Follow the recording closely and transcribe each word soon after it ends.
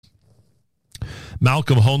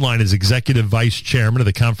Malcolm Hoenlein is executive vice chairman of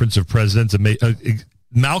the Conference of Presidents of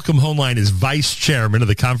Malcolm Hoenlein is vice chairman of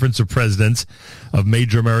the Conference of Presidents of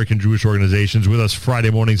Major American Jewish Organizations, with us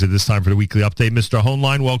Friday mornings at this time for the weekly update. Mr.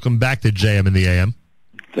 Hoenlein, welcome back to JM in the AM.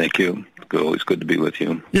 Thank you. Always good to be with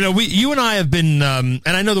you. You know, you and I have been, and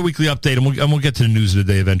I know the weekly update, and we'll get to the news of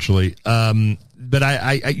the day eventually.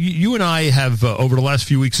 But you and I have, over the last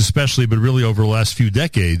few weeks especially, but really over the last few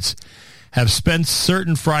decades, have spent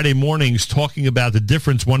certain Friday mornings talking about the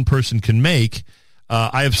difference one person can make.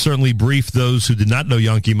 I have certainly briefed those who did not know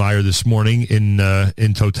Yanki Meyer this morning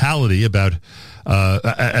in totality about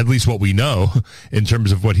at least what we know in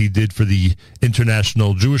terms of what he did for the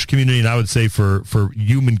international Jewish community, and I would say for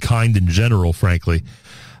humankind in general, frankly.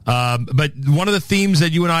 But one of the themes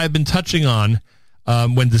that you and I have been touching on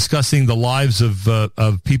when discussing the lives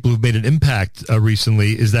of people who've made an impact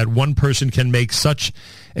recently is that one person can make such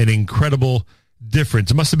an incredible difference.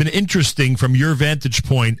 It must have been interesting from your vantage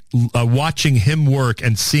point watching him work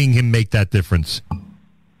and seeing him make that difference.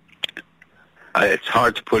 It's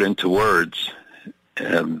hard to put into words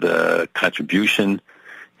the contribution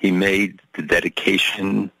he made, the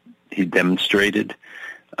dedication he demonstrated.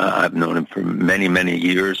 I've known him for many, many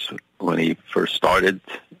years when he first started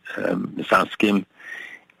Misaskim,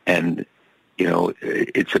 and you know,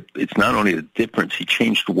 it's not only the difference. He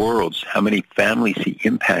changed worlds. How many families he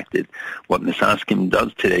impacted. What Misaskim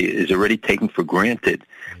does today is already taken for granted.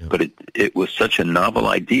 Yeah. But it was such a novel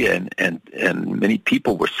idea, and many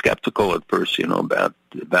people were skeptical at first, you know,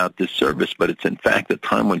 about this service. But it's in fact a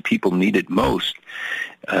time when people need it most.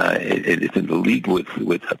 It's in the league with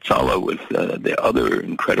Hatzalah, with the other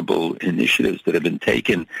incredible initiatives that have been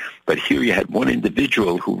taken. But here you had one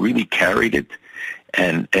individual who really carried it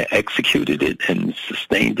and executed it and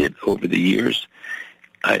sustained it over the years.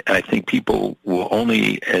 I think people will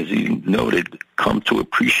only, as you noted, come to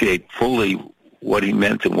appreciate fully what he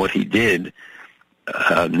meant and what he did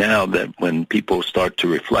now that when people start to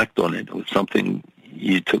reflect on it, it was something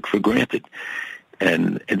you took for granted.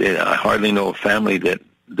 And I hardly know a family that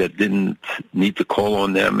didn't need to call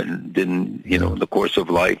on them and didn't, you know, in the course of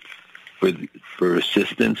life, for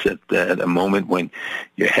assistance at a moment when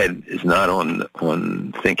your head is not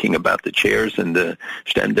on thinking about the chairs and the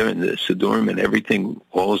stender and the sidurim and everything.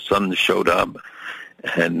 All of a sudden showed up,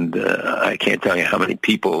 and I can't tell you how many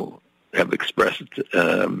people have expressed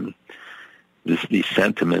these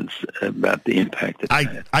sentiments about the impact.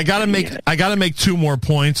 I gotta make two more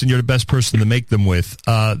points, and you're the best person to make them with.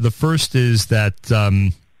 The first is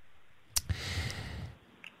that.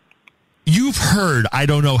 You've heard, I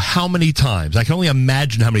don't know how many times, I can only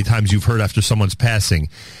imagine how many times you've heard after someone's passing,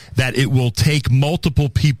 that it will take multiple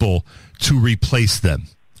people to replace them.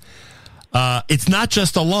 It's not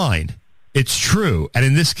just a line. It's true. And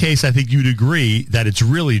in this case, I think you'd agree that it's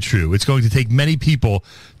really true. It's going to take many people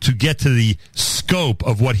to get to the scope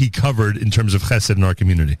of what he covered in terms of chesed in our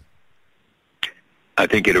community. I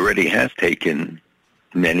think it already has taken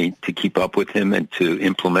many to keep up with him and to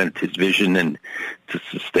implement his vision and to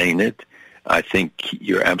sustain it. I think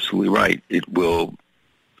you're absolutely right.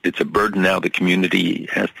 It's a burden now the community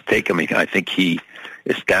has to take. I mean, I think he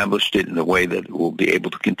established it in a way that it will be able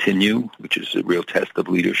to continue, which is a real test of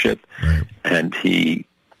leadership. Right. And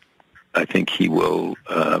I think it will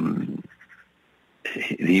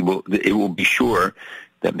be sure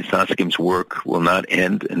that Misaskim's work will not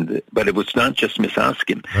end. But it was not just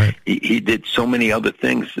Misaskim. Right. He did so many other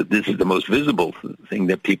things that this is the most visible thing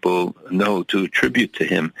that people know to attribute to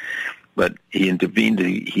him. But he intervened.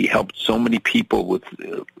 He helped so many people with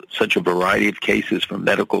such a variety of cases, from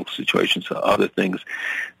medical situations to other things,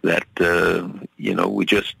 that,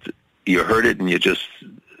 you heard it and you just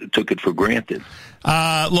took it for granted.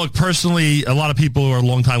 Look, personally, a lot of people who are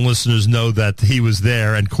longtime listeners know that he was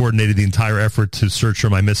there and coordinated the entire effort to search for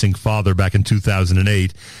my missing father back in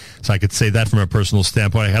 2008. So I could say that from a personal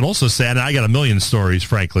standpoint. I can also say, and I got a million stories,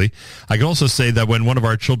 frankly. I can also say that when one of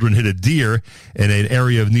our children hit a deer in an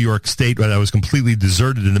area of New York State that was completely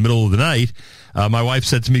deserted in the middle of the night, my wife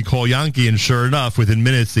said to me, call Yanki, and sure enough, within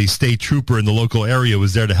minutes, the state trooper in the local area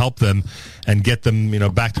was there to help them and get them,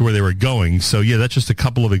 back to where they were going. So, yeah, that's just a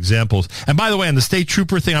couple of examples. And by the way, on the state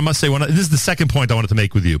trooper thing, I must say, this is the second point I wanted to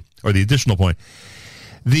make with you, or the additional point.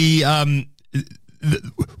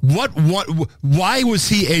 Why was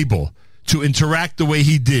he able to interact the way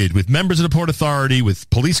he did with members of the Port Authority, with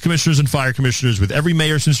police commissioners and fire commissioners, with every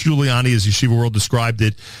mayor since Giuliani, as Yeshiva World described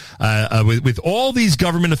it, with all these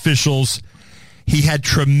government officials? He had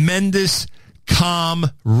tremendous calm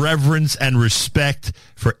reverence and respect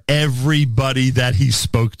for everybody that he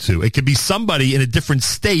spoke to. It could be somebody in a different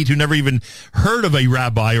state who never even heard of a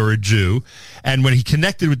rabbi or a Jew, and when he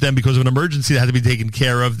connected with them because of an emergency that had to be taken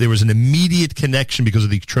care of, there was an immediate connection because of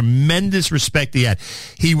the tremendous respect he had.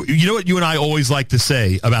 You know what you and I always like to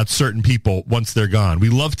say about certain people once they're gone? We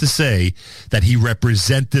love to say that he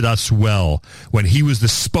represented us well. When he was the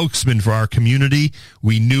spokesman for our community,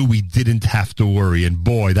 we knew we didn't have to worry, and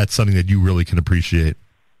boy, that's something that you really can appreciate.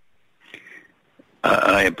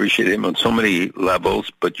 I appreciate him on so many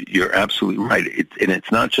levels, but you're absolutely right.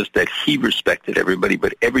 It's not just that he respected everybody,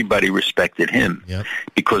 but everybody respected him. Yep.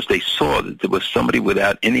 Because they saw that there was somebody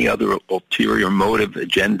without any other ulterior motive,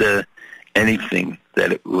 agenda, anything,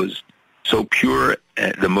 that it was so pure,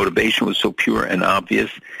 the motivation was so pure and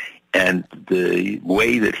obvious, and the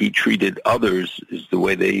way that he treated others is the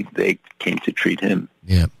way they came to treat him.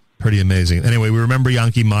 Yeah, pretty amazing. Anyway, we remember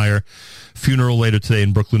Yanki Meyer. Funeral later today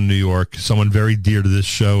in Brooklyn, New York. Someone very dear to this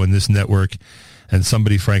show and this network, and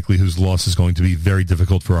somebody, frankly, whose loss is going to be very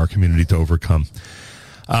difficult for our community to overcome.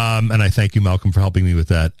 And I thank you, Malcolm, for helping me with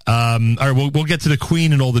that. All right, we'll get to the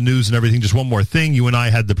Queen and all the news and everything. Just one more thing. You and I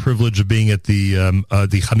had the privilege of being at the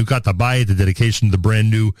Chanukat Habayit, the dedication of the brand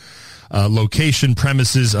new location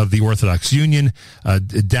premises of the Orthodox Union,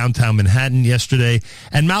 downtown Manhattan yesterday.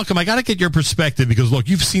 And Malcolm, I got to get your perspective because, look,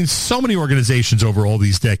 you've seen so many organizations over all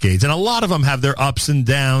these decades, and a lot of them have their ups and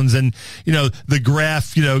downs, and, you know, the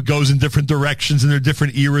graph, you know, goes in different directions and there are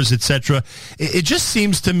different eras, etc. It just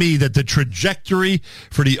seems to me that the trajectory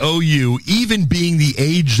for the OU, even being the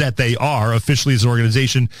age that they are officially as an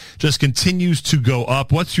organization, just continues to go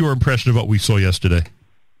up. What's your impression of what we saw yesterday?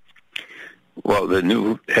 Well, the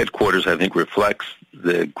new headquarters, I think, reflects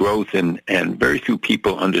the growth, and very few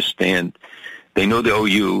people understand. They know the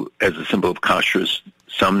OU as a symbol of kashrus.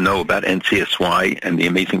 Some know about NCSY and the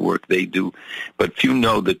amazing work they do, but few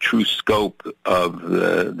know the true scope of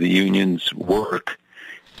the union's work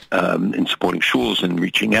in supporting shuls and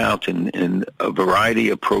reaching out and a variety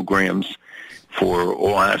of programs for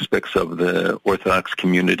all aspects of the Orthodox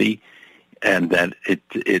community, and that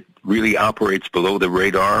it really operates below the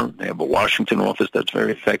radar. They have a Washington office that's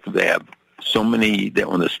very effective. They have so many, they're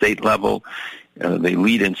on the state level. They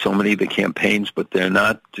lead in so many of the campaigns, but they're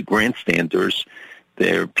not grandstanders.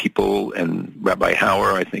 They're people, and Rabbi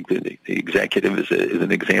Hauer, I think the executive is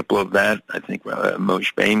an example of that. I think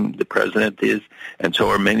Moshe Bain, the president, is, and so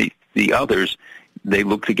are many the others. They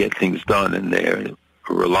look to get things done, and they're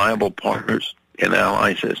reliable partners and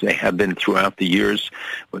allies, as they have been throughout the years,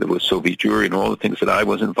 whether it was Soviet Jewry and all the things that I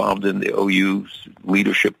was involved in. The OU's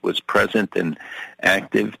leadership was present and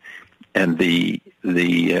active, and the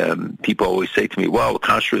people always say to me, well,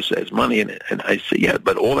 kashrus has money in it, and I say, yeah,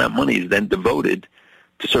 but all that money is then devoted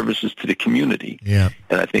to services to the community. Yeah.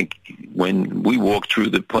 And I think when we walked through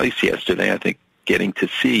the place yesterday, I think getting to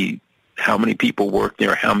see how many people work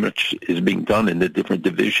there, how much is being done in the different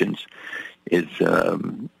divisions, is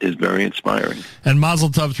very inspiring. And Mazel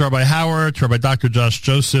Tov to Rabbi Hauer, to Rabbi Dr. Josh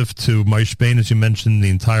Joseph, to Moshe Bain, as you mentioned, the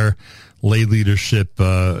entire lay leadership.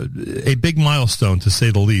 A big milestone, to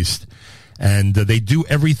say the least. And they do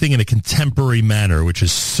everything in a contemporary manner, which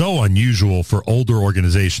is so unusual for older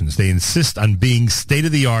organizations. They insist on being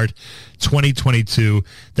state-of-the-art 2022.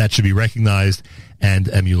 That should be recognized and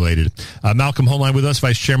emulated. Malcolm Hoenlein with us,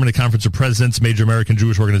 Vice Chairman of the Conference of Presidents, Major American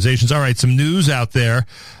Jewish Organizations. All right, some news out there.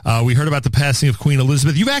 We heard about the passing of Queen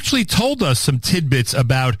Elizabeth. You've actually told us some tidbits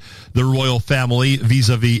about the royal family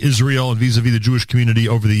vis-a-vis Israel and vis-a-vis the Jewish community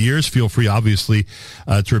over the years. Feel free, obviously,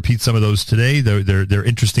 to repeat some of those today. They're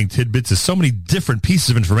interesting tidbits. There's so many different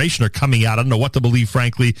pieces of information are coming out. I don't know what to believe,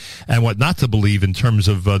 frankly, and what not to believe in terms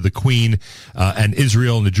of the Queen and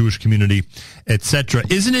Israel and the Jewish community, etc.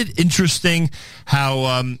 Isn't it interesting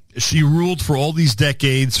how she ruled for all these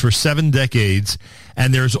decades, for 7 decades,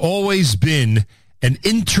 and there's always been an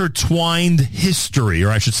intertwined history, or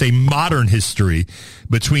I should say modern history,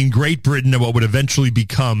 between Great Britain and what would eventually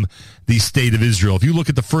become the State of Israel. If you look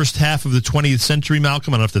at the first half of the 20th century,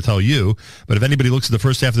 Malcolm, I don't have to tell you, but if anybody looks at the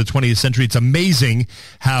first half of the 20th century, it's amazing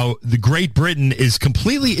how the Great Britain is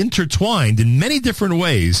completely intertwined in many different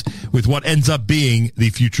ways with what ends up being the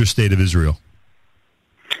future State of Israel.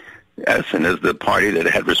 Yes, and as the party that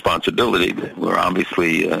had responsibility, we're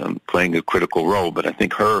obviously playing a critical role, but I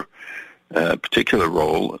think her particular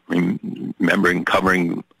role, remembering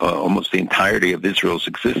covering almost the entirety of Israel's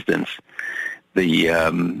existence,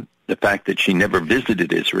 the fact that she never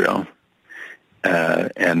visited Israel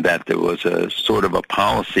and that there was a sort of a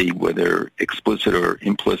policy, whether explicit or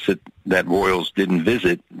implicit, that royals didn't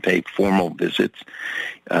pay formal visits.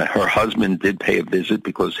 Her husband did pay a visit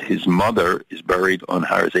because his mother is buried on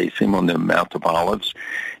Har Hazeisim on the Mount of Olives.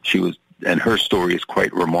 And her story is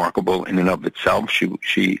quite remarkable in and of itself.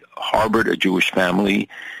 She harbored a Jewish family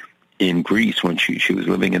in Greece when she was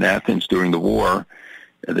living in Athens during the war,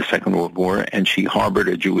 the Second World War, and she harbored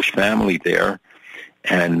a Jewish family there.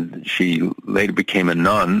 And she later became a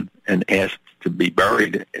nun and asked to be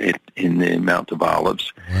buried in the Mount of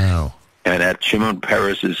Olives. Wow. And at Shimon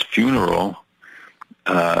Peres's funeral,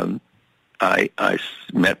 I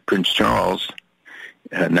met Prince Charles,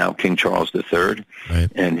 now King Charles III, right.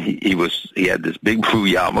 And he had this big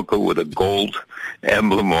blue yarmulke with a gold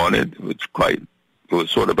emblem on it. It was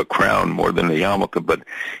sort of a crown more than a yarmulke, but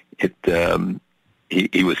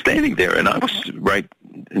he was standing there, and I was right.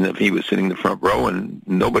 And he was sitting in the front row, and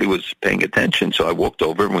nobody was paying attention. So I walked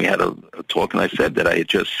over, and we had a talk, and I said that I had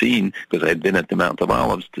just seen, because I had been at the Mount of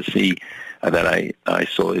Olives to see that I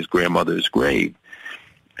saw his grandmother's grave.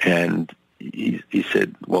 And he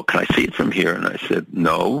said, well, can I see it from here? And I said,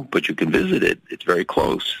 no, but you can visit it. It's very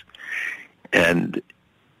close. And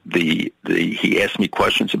he asked me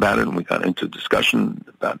questions about it, and we got into a discussion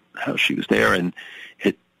about how she was there, and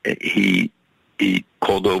he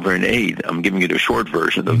called over an aide. I'm giving you the short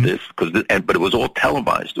version of this, but it was all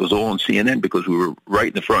televised. It was all on CNN because we were right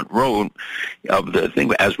in the front row of the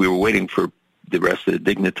thing as we were waiting for the rest of the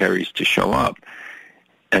dignitaries to show up.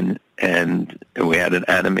 And we had an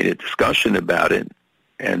animated discussion about it.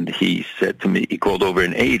 And he said to me, he called over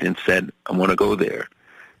an aide and said, I want to go there.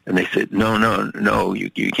 And they said, no, you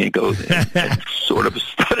can't go there. And sort of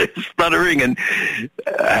stuttering and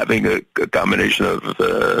having a combination of,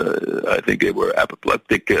 I think they were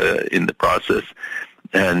apoplectic in the process.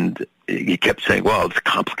 And he kept saying, well, it's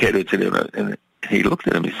complicated. And he looked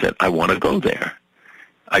at him, he said, I want to go there.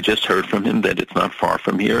 I just heard from him that it's not far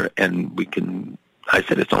from here, and I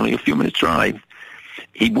said, it's only a few minutes drive.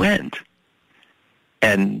 He went.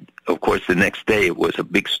 And, of course, the next day it was a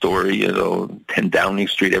big story, 10 Downing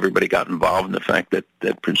Street. Everybody got involved in the fact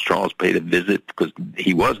that Prince Charles paid a visit because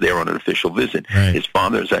he was there on an official visit. Right. His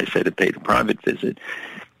father, as I said, had paid a private visit.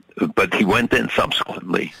 But he went then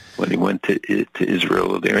subsequently when he went to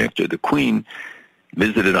Israel thereafter. The Queen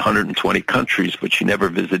visited 120 countries, but she never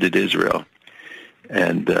visited Israel.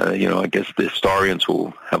 And, I guess the historians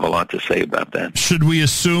will have a lot to say about that. Should we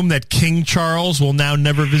assume that King Charles will now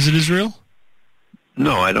never visit Israel?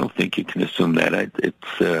 No, I don't think you can assume that.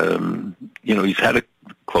 He's had a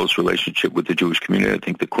close relationship with the Jewish community. I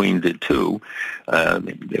think the Queen did too.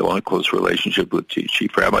 They all had a close relationship with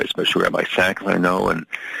Chief Rabbi, especially Rabbi Sacks, I know. And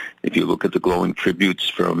if you look at the glowing tributes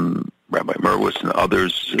from Rabbi Merwis and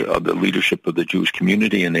others of the leadership of the Jewish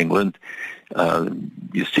community in England,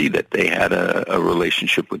 you see that they had a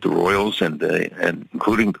relationship with the royals and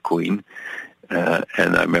including the Queen.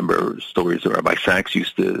 And I remember stories that Rabbi Sacks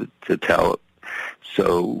used to tell.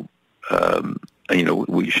 So,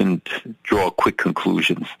 we shouldn't draw quick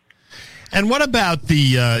conclusions. And what about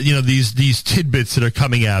the, these tidbits that are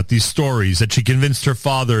coming out, these stories that she convinced her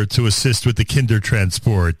father to assist with the kinder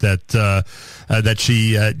transport, that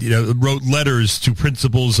she, wrote letters to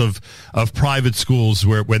principals of private schools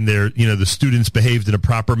when the students behaved in a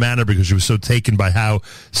proper manner because she was so taken by how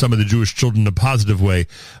some of the Jewish children in a positive way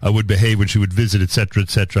would behave when she would visit, et cetera, et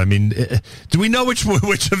cetera. I mean, do we know which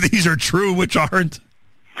of these are true, which aren't?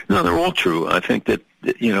 No, they're all true. I think that,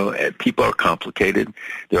 people are complicated.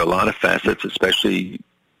 There are a lot of facets, especially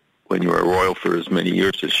when you're a royal for as many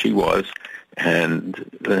years as she was, and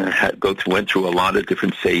went through a lot of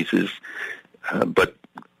different phases. But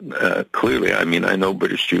clearly, I know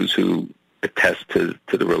British Jews who attest to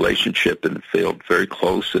the relationship and feel very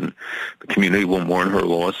close, and the community will mourn her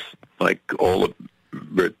loss like all of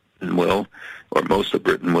Britain will, or most of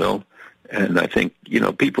Britain will. And I think,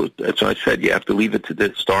 people, as I said, you have to leave it to the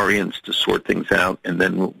historians to sort things out, and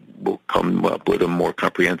then we'll come up with a more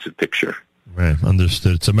comprehensive picture. Right,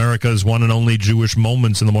 understood. It's America's one and only Jewish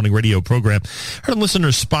Moments in the Morning radio program. Heard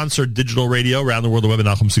listeners-sponsored digital radio around the world, the web at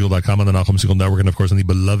NachumSegal.com, on the Nachum Segal Network, and, of course, on the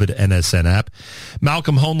beloved NSN app.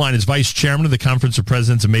 Malcolm Hoenlein is Vice Chairman of the Conference of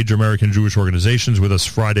Presidents of Major American Jewish Organizations, with us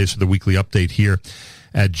Fridays for the weekly update here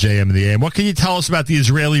at JM in the AM. What can you tell us about the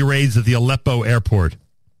Israeli raids at the Aleppo airport?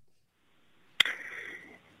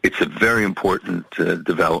 It's a very important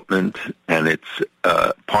development, and it's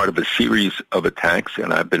part of a series of attacks,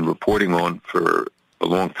 and I've been reporting on for a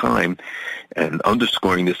long time and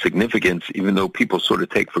underscoring the significance, even though people sort of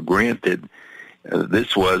take for granted.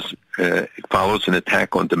 This follows an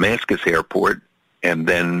attack on Damascus airport and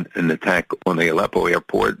then an attack on the Aleppo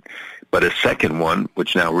airport But a second one,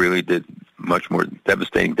 which now really did much more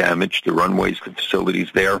devastating damage to runways, the facilities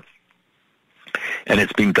there. And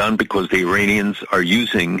it's being done because the Iranians are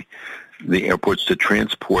using the airports to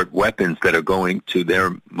transport weapons that are going to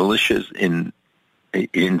their militias in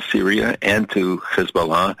Syria and to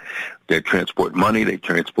Hezbollah. They transport money, they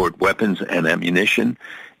transport weapons and ammunition,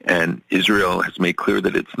 and Israel has made clear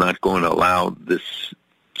that it's not going to allow this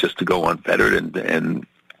just to go unfettered and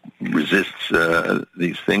resists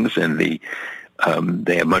these things, and they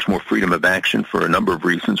have much more freedom of action for a number of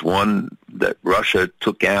reasons. One, that Russia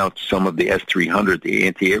took out some of the S-300, the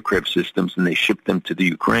anti-aircraft systems, and they shipped them to the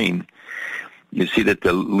Ukraine. You see that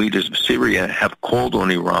the leaders of Syria have called on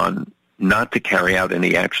Iran not to carry out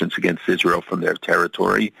any actions against Israel from their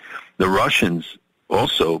territory. The Russians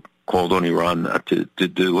also called on Iran not to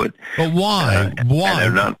do it. But why? Why? And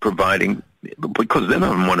they're not providing, because they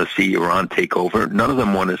don't want to see Iran take over. None of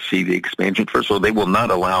them want to see the expansion. First of all, they will not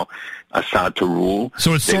allow Assad to rule.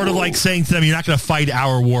 So it's sort of like saying to them, you're not going to fight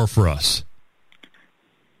our war for us.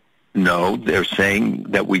 No, they're saying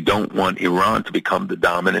that we don't want Iran to become the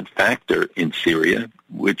dominant factor in Syria,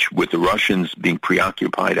 which, with the Russians being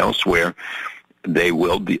preoccupied elsewhere, they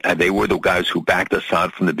will be, they were the guys who backed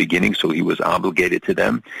Assad from the beginning, so he was obligated to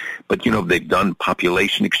them. But, they've done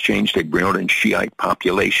population exchange. They brought in Shiite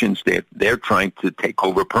populations. They're trying to take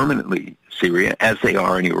over permanently Syria, as they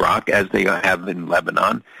are in Iraq, as they have in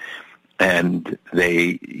Lebanon. And they're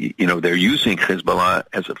using Hezbollah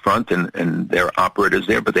as a front and their operatives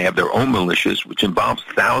there, but they have their own militias, which involves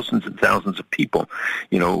thousands and thousands of people.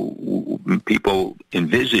 People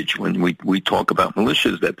envisage when we talk about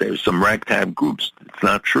militias that there's some ragtag groups. It's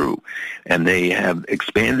not true. And they have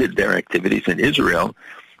expanded their activities, and Israel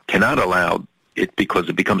cannot allow it because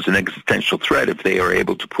it becomes an existential threat if they are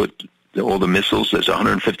able to put all the missiles. There's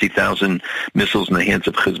 150,000 missiles in the hands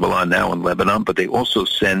of Hezbollah now in Lebanon, but they also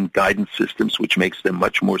send guidance systems, which makes them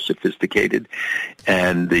much more sophisticated.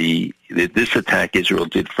 And this attack Israel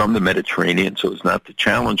did from the Mediterranean, so it's not to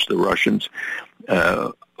challenge the Russians,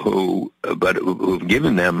 who've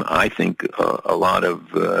given them, I think, a lot of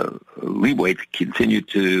leeway to continue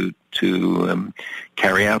to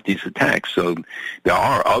carry out these attacks. So there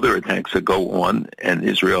are other attacks that go on, and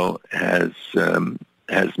Israel has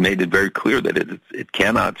made it very clear that it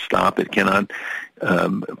cannot stop, it cannot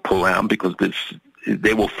pull out, because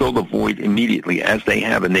they will fill the void immediately, as they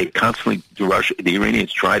have, and they constantly, the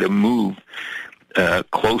Iranians try to move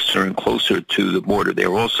closer and closer to the border.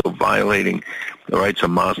 They're also violating the rights of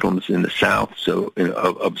Muslims in the south,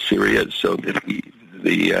 of Syria. So this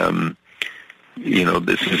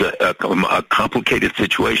is a complicated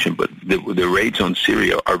situation, but the raids on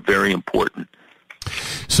Syria are very important.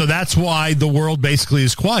 So that's why the world basically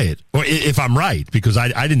is quiet, or if I'm right, because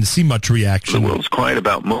I didn't see much reaction. The world's quiet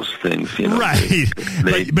about most things, Right.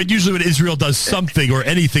 But usually when Israel does something or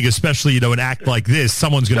anything, especially, an act like this,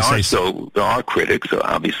 someone's going to say so. So there are critics. So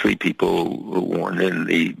obviously, people warn in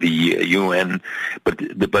the UN, but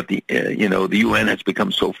the UN has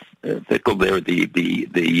become so fickle. There, the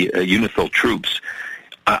UNIFIL troops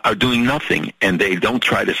are doing nothing, and they don't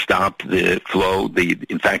try to stop the flow.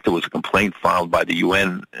 In fact, there was a complaint filed by the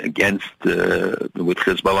UN against with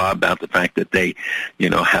Hezbollah about the fact that they,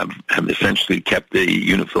 have essentially kept the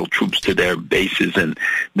UNIFIL troops to their bases, and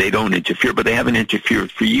they don't interfere. But they haven't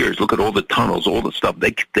interfered for years. Look at all the tunnels, all the stuff.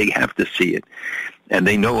 They have to see it, and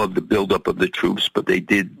they know of the buildup of the troops, but they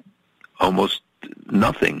did almost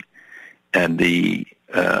nothing. And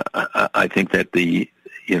I think that the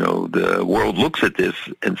world looks at this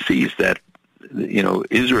and sees that,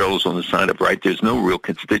 Israel is on the side of right. There's no real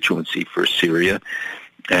constituency for Syria,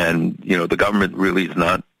 and, the government really is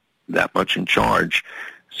not that much in charge,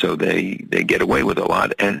 so they get away with a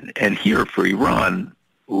lot. And here for Iran,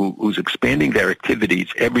 who's expanding their activities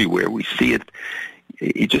everywhere, we see it.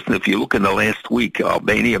 If you look in the last week,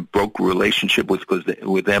 Albania broke a relationship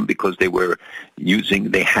with them because they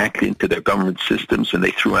hacked into their government systems, and they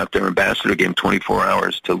threw out their ambassador, gave him 24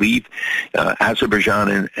 hours to leave.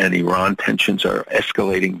 Azerbaijan and Iran tensions are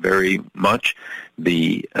escalating very much.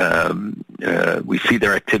 We see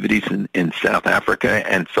their activities in South Africa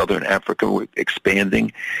and Southern Africa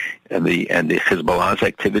expanding, and the Hezbollah's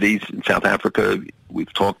activities in South Africa.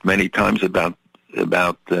 We've talked many times about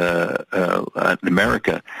Latin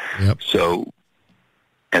America. Yep. So,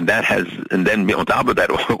 and then on top of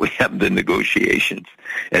that, we have the negotiations.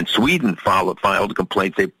 And Sweden filed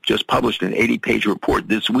complaints. They just published an 80-page report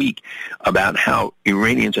this week about how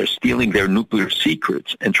Iranians are stealing their nuclear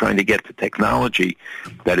secrets and trying to get the technology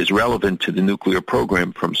that is relevant to the nuclear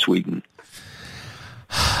program from Sweden.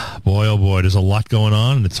 Boy, oh boy, there's a lot going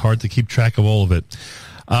on, and it's hard to keep track of all of it.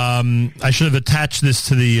 I should have attached this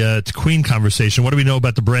to the to Queen conversation. What do we know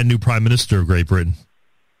about the brand new Prime Minister of Great Britain?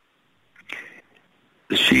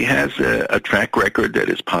 She has a track record that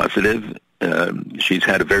is positive. She's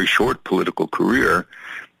had a very short political career,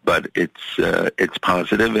 but it's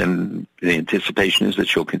positive, and the anticipation is that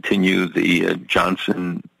she'll continue the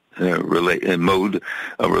Johnson mode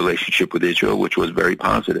of relationship with Israel, which was very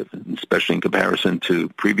positive, especially in comparison to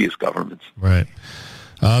previous governments. Right.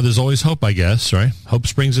 There's always hope, I guess, right? Hope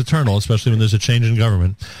springs eternal, especially when there's a change in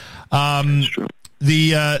government. That's true.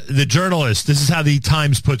 The journalist, this is how the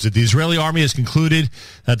Times puts it. The Israeli army has concluded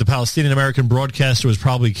that the Palestinian-American broadcaster was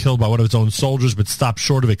probably killed by one of its own soldiers, but stopped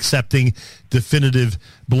short of accepting definitive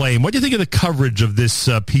blame. What do you think of the coverage of this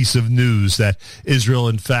piece of news that Israel,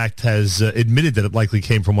 in fact, has admitted that it likely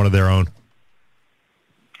came from one of their own?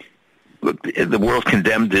 Look, the world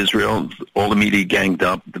condemned Israel. All the media ganged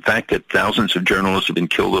up. The fact that thousands of journalists have been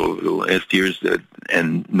killed over the last years,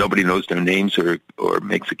 and nobody knows their names or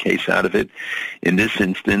makes a case out of it. In this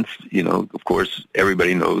instance, of course,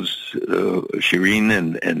 everybody knows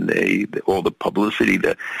Shireen, and all the publicity.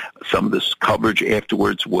 Some of this coverage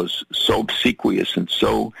afterwards was so obsequious and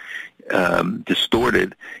so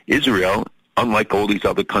distorted. Israel, unlike all these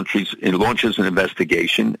other countries, it launches an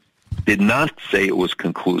investigation. Did not say it was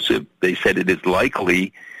conclusive. They said it is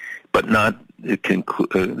likely, but they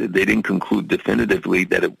didn't conclude definitively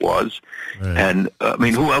that it was. Right. And,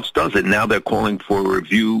 who else does it? Now they're calling for a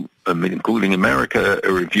review, including America,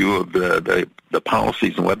 a review of the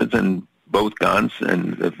policies and weapons, and both Gantz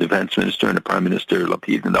and the defense minister and the prime minister,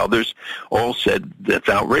 Lapid, and others all said that's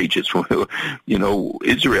outrageous.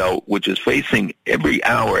 Israel, which is facing every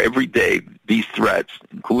hour, every day, these threats,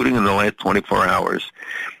 including in the last 24 hours,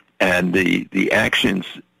 and the actions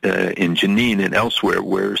in Jenin and elsewhere,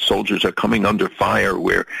 where soldiers are coming under fire,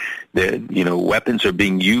 where weapons are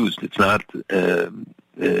being used. It's not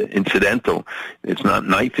incidental. It's not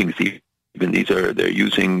knifings. Even they're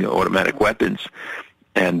using automatic weapons,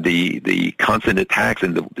 and the constant attacks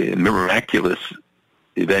and the miraculous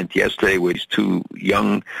event yesterday where these two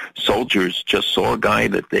young soldiers just saw a guy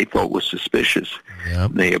that they thought was suspicious.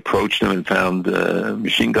 Yep. They approached him and found a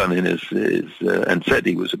machine gun in his and said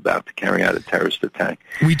he was about to carry out a terrorist attack.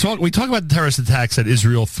 We talk about the terrorist attacks that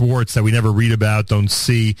Israel thwarts that we never read about, don't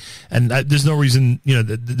see, and there's no reason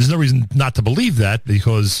not to believe that,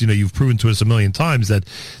 because you've proven to us a million times that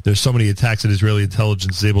there's so many attacks that Israeli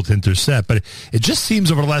intelligence is able to intercept. But it just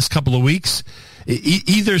seems over the last couple of weeks,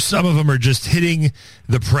 either some of them are just hitting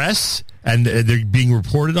the press and they're being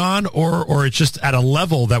reported on, or it's just at a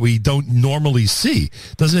level that we don't normally see.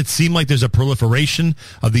 Doesn't it seem like there's a proliferation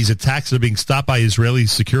of these attacks that are being stopped by Israeli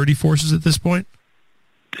security forces at this point?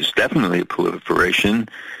 There's definitely a proliferation.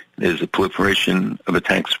 There's a proliferation of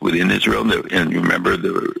attacks within Israel. And you remember,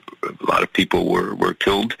 a lot of people were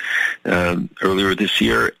killed earlier this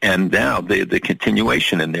year. And now the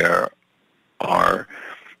continuation, and there are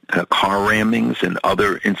car rammings and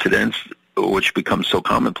other incidents which become so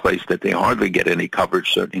commonplace that they hardly get any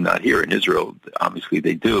coverage, certainly not here in Israel. Obviously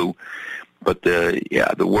they do, but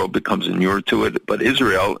the world becomes inured to it. But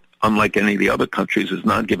Israel, unlike any of the other countries, is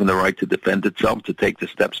not given the right to defend itself, to take the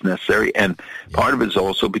steps necessary. And part of it is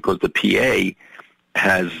also because the PA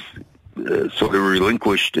has sort of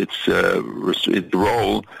relinquished its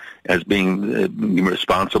role as being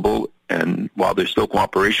responsible. And while there's still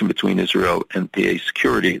cooperation between Israel and PA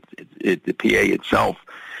security, the PA itself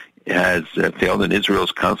has failed, and Israel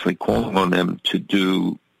is constantly calling on them to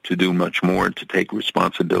do much more, to take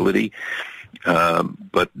responsibility,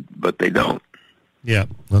 but they don't. Yeah,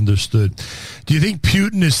 understood. Do you think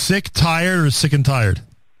Putin is sick, tired, or sick and tired?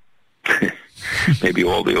 Maybe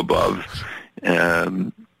all the above.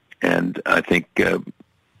 And I think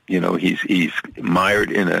he's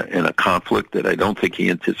mired in a conflict that I don't think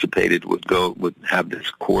he anticipated would have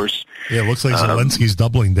this course. Yeah, it looks like Zelensky's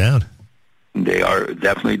doubling down. They are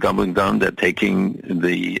definitely doubling down. They're taking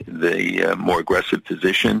the more aggressive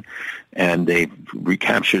position, and they've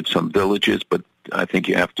recaptured some villages. But I think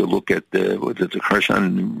you have to look at the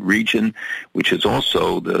Kherson region, which is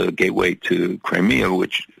also the gateway to Crimea,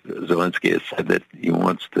 which Zelensky has said that he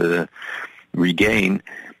wants to regain.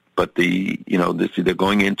 But they're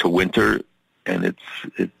going into winter, and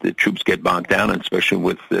the troops get bogged down, and especially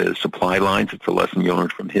with the supply lines. It's a lesson you learn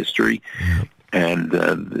from history, and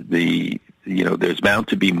there's bound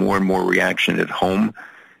to be more and more reaction at home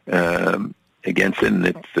against it. And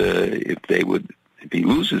if he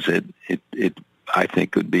loses it I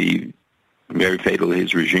think could be very fatal to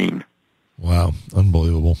his regime. Wow,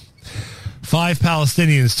 unbelievable. 5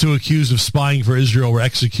 Palestinians, 2 accused of spying for Israel, were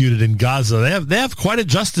executed in Gaza. They have quite a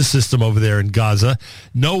justice system over there in Gaza.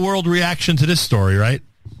 No world reaction to this story, right?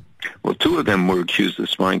 Well, 2 of them were accused of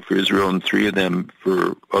spying for Israel and 3 of them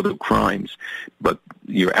for other crimes. But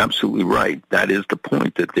you're absolutely right. That is the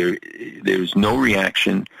point, that there's no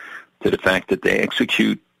reaction to the fact that they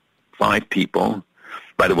execute 5 people.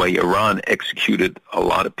 By the way, Iran executed a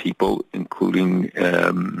lot of people, including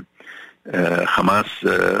Hamas.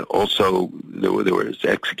 Also, there was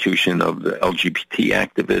execution of the LGBT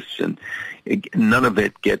activists, and none of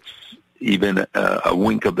it gets even a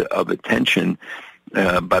wink of attention.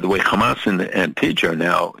 By the way, Hamas and PIJ are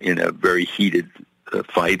now in a very heated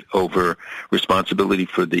fight over responsibility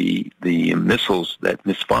for the missiles that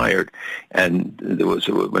misfired, and there was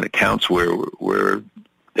accounts where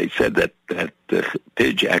they said that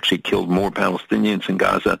PIJ actually killed more Palestinians in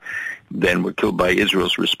Gaza than were killed by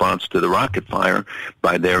Israel's response to the rocket fire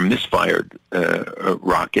by their misfired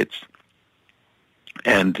rockets,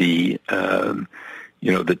 and the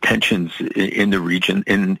tensions in the region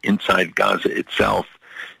inside Gaza itself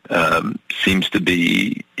seems to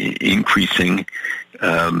be increasing.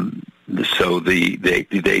 So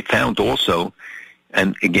they found also,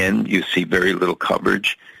 and again you see very little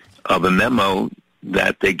coverage of a memo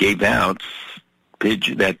that they gave out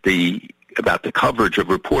about the coverage of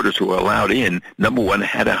reporters who were allowed in. Number one,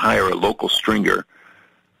 had to hire a local stringer,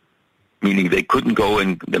 meaning they couldn't go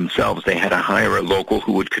in themselves. They had to hire a local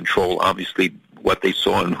who would control, obviously, what they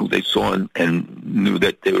saw and who they saw, and knew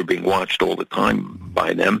that they were being watched all the time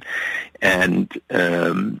by them, and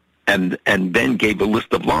then gave a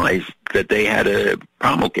list of lies that they had to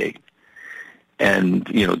promulgate, and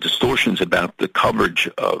distortions about the coverage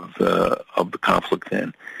of the conflict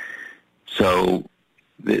then. So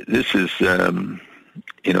this is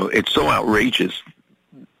it's so outrageous,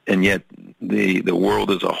 and yet the world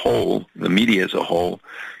as a whole, the media as a whole,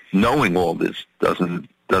 knowing all this doesn't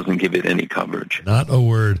give it any coverage. Not a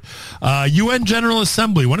word. UN General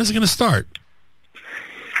Assembly, when is it going to start?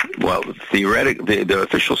 Well, theoretically, the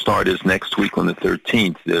official start is next week on the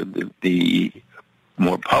 13th. The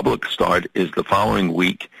more public start is the following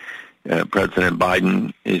week. President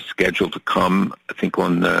Biden is scheduled to come, I think,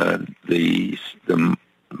 on the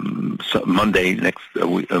Monday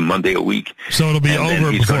Monday a week. So it'll be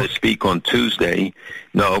over. He's going to speak on Tuesday.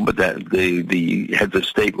 No, but that the heads of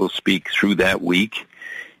state will speak through that week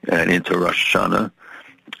and into Rosh Hashanah.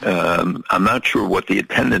 I'm not sure what the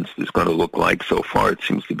attendance is going to look like. So far, it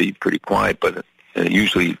seems to be pretty quiet, but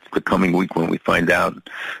usually the coming week when we find out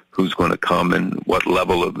who's going to come and what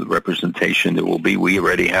level of representation there will be. We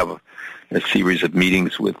already have a series of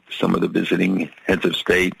meetings with some of the visiting heads of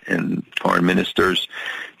state and foreign ministers,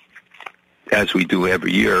 as we do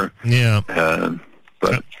every year. Yeah.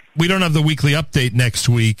 But we don't have the weekly update next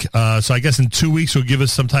week, so I guess in 2 weeks you'll give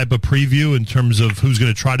us some type of preview in terms of who's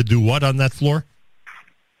going to try to do what on that floor?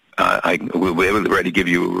 We'll be able to already give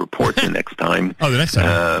you a report the next time. Oh, the next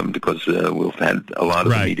time. Because we've had a lot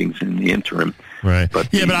of the meetings in the interim. Right. But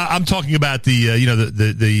I'm talking about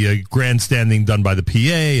the grandstanding done by the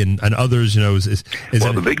PA and others.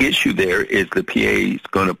 The big issue there is the PA is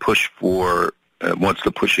going to push for wants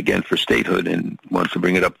to push again for statehood and wants to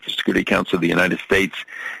bring it up to the Security Council. The United States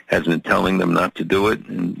has been telling them not to do it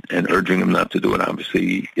and urging them not to do it.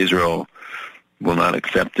 Obviously, Israel will not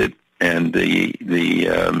accept it, and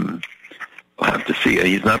we'll have to see.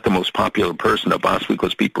 He's not the most popular person, Abbas,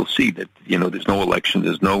 because people see that there's no election,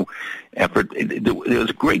 there's no effort. There was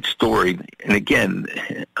a great story, and again,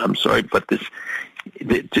 I'm sorry, but they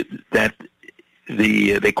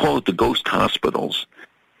call it the ghost hospitals.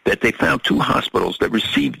 That they found 2 hospitals that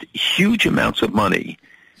received huge amounts of money.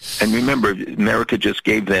 And remember, America just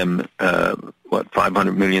gave them,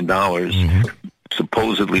 $500 million,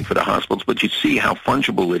 supposedly for the hospitals. But you see how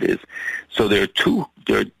fungible it is. So there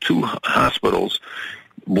are two hospitals.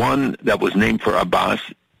 One that was named for Abbas.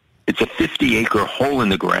 It's a 50-acre hole in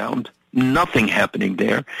the ground. Nothing happening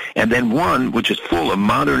there. And then one which is full of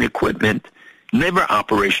modern equipment, never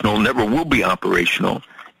operational, never will be operational.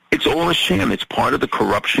 It's all a sham. It's part of the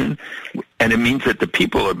corruption, and it means that the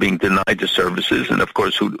people are being denied the services. And of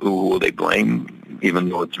course, who will they blame? Even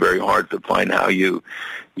though it's very hard to find how you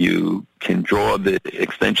can draw the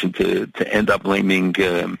extension to end up blaming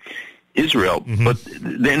Israel, but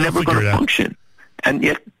they're never going to function. And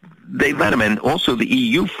yet they let them. And also, the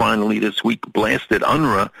EU finally this week blasted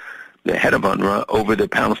UNRWA, the head of UNRWA, over the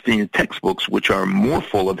Palestinian textbooks, which are more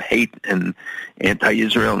full of hate and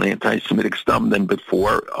anti-Israel and anti-Semitic stuff than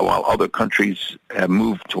before. While other countries have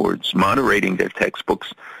moved towards moderating their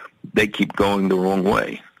textbooks, they keep going the wrong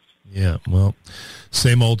way. Yeah, well,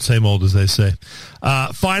 same old, as they say.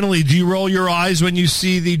 Finally, do you roll your eyes when you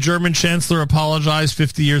see the German chancellor apologize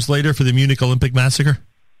 50 years later for the Munich Olympic massacre?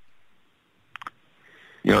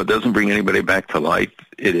 it doesn't bring anybody back to life.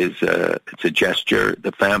 It's a gesture.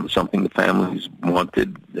 Something the families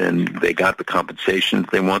wanted, and they got the compensations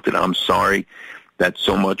they wanted. I'm sorry that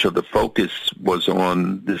so much of the focus was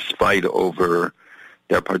on this fight over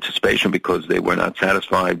their participation because they were not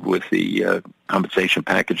satisfied with the compensation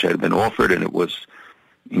package that had been offered, and it was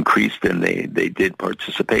increased, and they did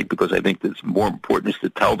participate, because I think that's more important is to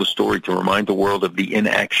tell the story, to remind the world of the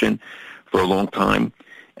inaction for a long time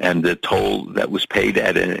and the toll that was paid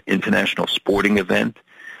at an international sporting event,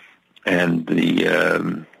 and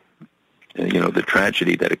the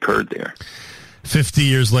tragedy that occurred there. 50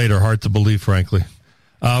 years later, hard to believe, frankly.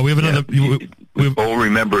 We have another. We all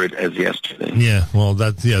remember it as yesterday. Yeah, well,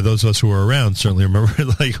 those of us who were around certainly remember it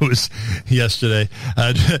like it was yesterday.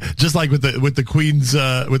 Just like with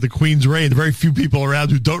the Queen's reign, very few people around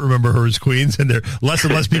who don't remember her as Queens, and there are less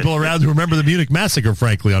and less people around who remember the Munich massacre.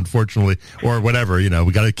 Frankly, unfortunately, or whatever. We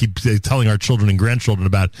got to keep telling our children and grandchildren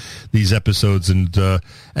about these episodes and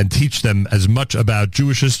teach them as much about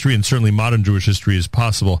Jewish history and certainly modern Jewish history as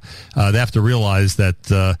possible. They have to realize that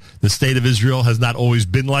the state of Israel has not always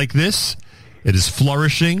been like this. It is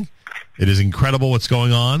flourishing. It is incredible what's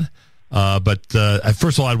going on. But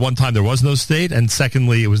first of all, at one time there was no state, and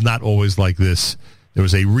secondly, it was not always like this. There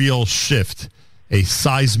was a real shift, a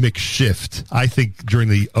seismic shift. I think during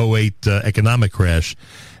the 2008 economic crash,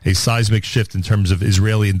 a seismic shift in terms of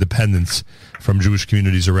Israeli independence from Jewish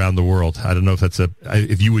communities around the world. I don't know if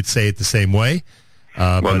if you would say it the same way.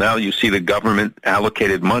 Well, now you see the government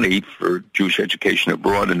allocated money for Jewish education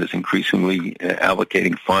abroad and is increasingly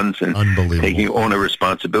allocating funds and taking on a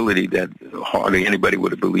responsibility that hardly anybody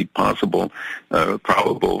would have believed probable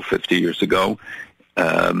 50 years ago.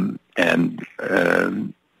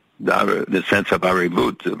 The sense of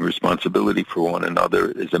arevut, the responsibility for one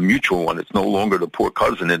another, is a mutual one. It's no longer the poor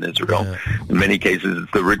cousin in Israel. Yeah. In many cases,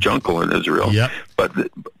 it's the rich uncle in Israel. Yep.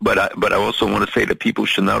 But I also want to say that people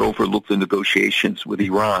should not overlook the negotiations with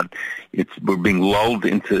Iran. We're being lulled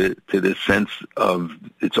into this sense of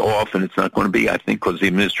it's off and it's not going to be, I think, because the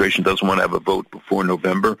administration doesn't want to have a vote before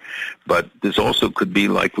November. But this also could be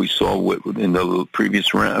like we saw in the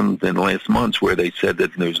previous round in the last months, where they said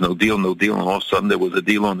that there's no deal, and all of a sudden there was a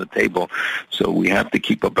deal on the table. So we have to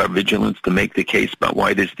keep up our vigilance to make the case about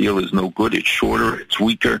why this deal is no good. It's shorter, it's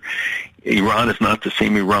weaker. Iran is not the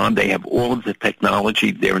same Iran. They have all of the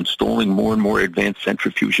technology. They're installing more and more advanced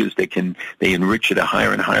centrifuges. They enrich at a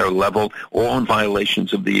higher and higher level, all in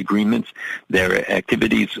violations of the agreements. Their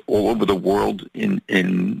activities all over the world in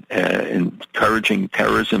encouraging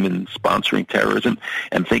terrorism and sponsoring terrorism,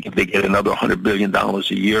 and think if they get another $100 billion a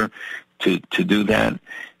year to do that.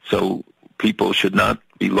 So people should not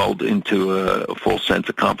be lulled into a false sense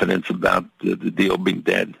of confidence about the deal being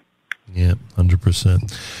dead. Yeah,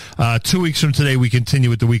 100%. 2 weeks from today, we continue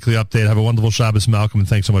with the weekly update. Have a wonderful Shabbos, Malcolm, and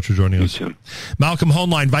thanks so much for joining us. You too. Malcolm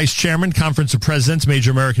Hoenlein, Vice Chairman, Conference of Presidents,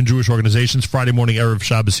 Major American Jewish Organizations, Friday morning, Erev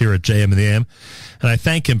Shabbos here at JM and the AM. And I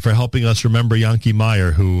thank him for helping us remember Yanki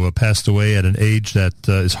Meyer, who passed away at an age that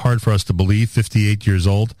is hard for us to believe, 58 years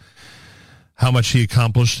old. How much he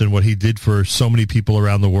accomplished and what he did for so many people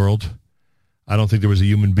around the world. I don't think there was a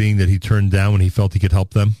human being that he turned down when he felt he could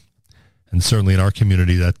help them. And certainly in our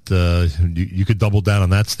community, that you could double down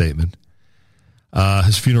on that statement.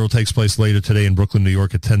 His funeral takes place later today in Brooklyn, New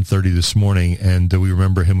York at 10:30 this morning, and we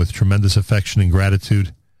remember him with tremendous affection and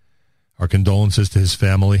gratitude. Our condolences to his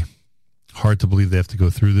family. Hard to believe they have to go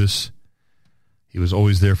through this. He was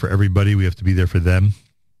always there for everybody. We have to be there for them.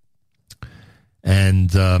 And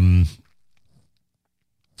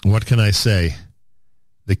what can I say?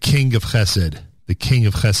 The king of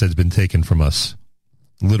Chesed has been taken from us,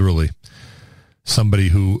 literally. Somebody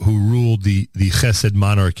who ruled the Chesed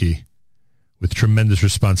monarchy with tremendous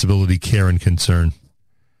responsibility, care, and concern.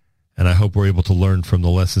 And I hope we're able to learn from the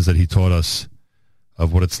lessons that he taught us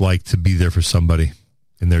of what it's like to be there for somebody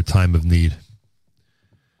in their time of need.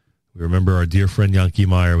 We remember our dear friend Yanki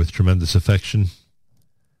Meyer with tremendous affection,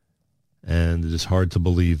 and it is hard to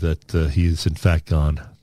believe that he is in fact gone.